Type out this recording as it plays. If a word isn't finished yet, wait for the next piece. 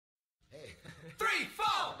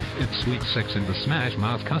It's Week 6 in the Smash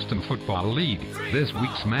Mouth Custom Football League. This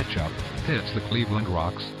week's matchup pits the Cleveland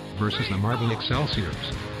Rocks versus the Marble Excelsiors.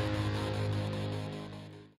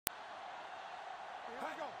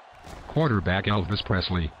 Quarterback Elvis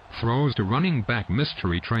Presley throws to running back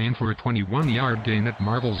Mystery Train for a 21-yard gain at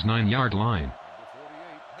Marble's 9-yard line.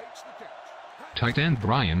 Tight end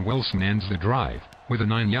Brian Wilson ends the drive with a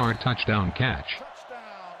 9-yard touchdown catch.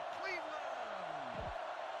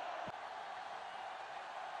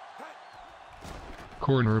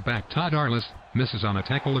 Cornerback Todd Arliss misses on a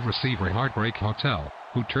tackle of receiver Heartbreak Hotel,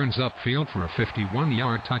 who turns upfield for a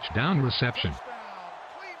 51-yard touchdown reception.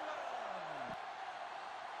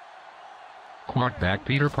 Quarterback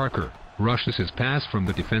Peter Parker rushes his pass from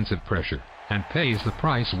the defensive pressure and pays the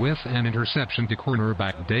price with an interception to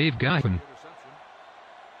cornerback Dave Guyton.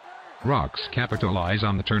 Rocks capitalize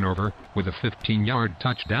on the turnover with a 15-yard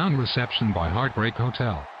touchdown reception by Heartbreak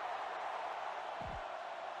Hotel.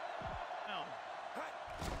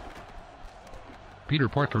 Peter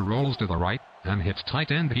Parker rolls to the right and hits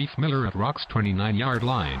tight end Heath Miller at Rock's 29-yard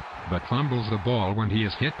line, but fumbles the ball when he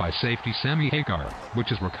is hit by safety Sammy Hagar, which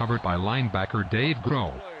is recovered by linebacker Dave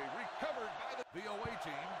Grohl. The away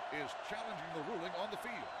team is challenging the ruling on the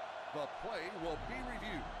field. The play will be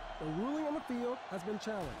reviewed. The ruling on the field has been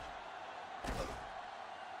challenged.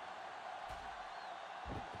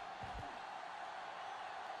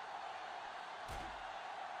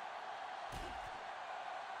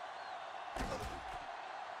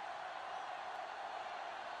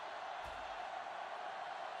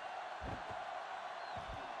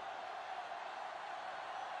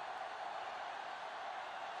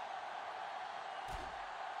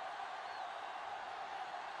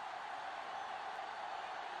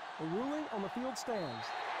 The ruling on the field stands.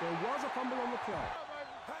 There was a fumble on the play.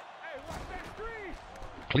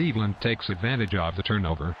 Cleveland takes advantage of the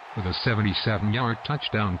turnover with a 77-yard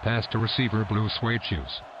touchdown pass to receiver Blue Suede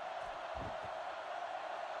Shoes.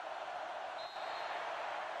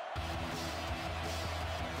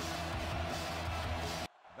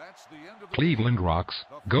 Cleveland Rocks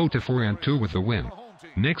go to 4-2 with the win.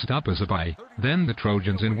 Next up is a bye, then the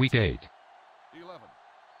Trojans in Week 8.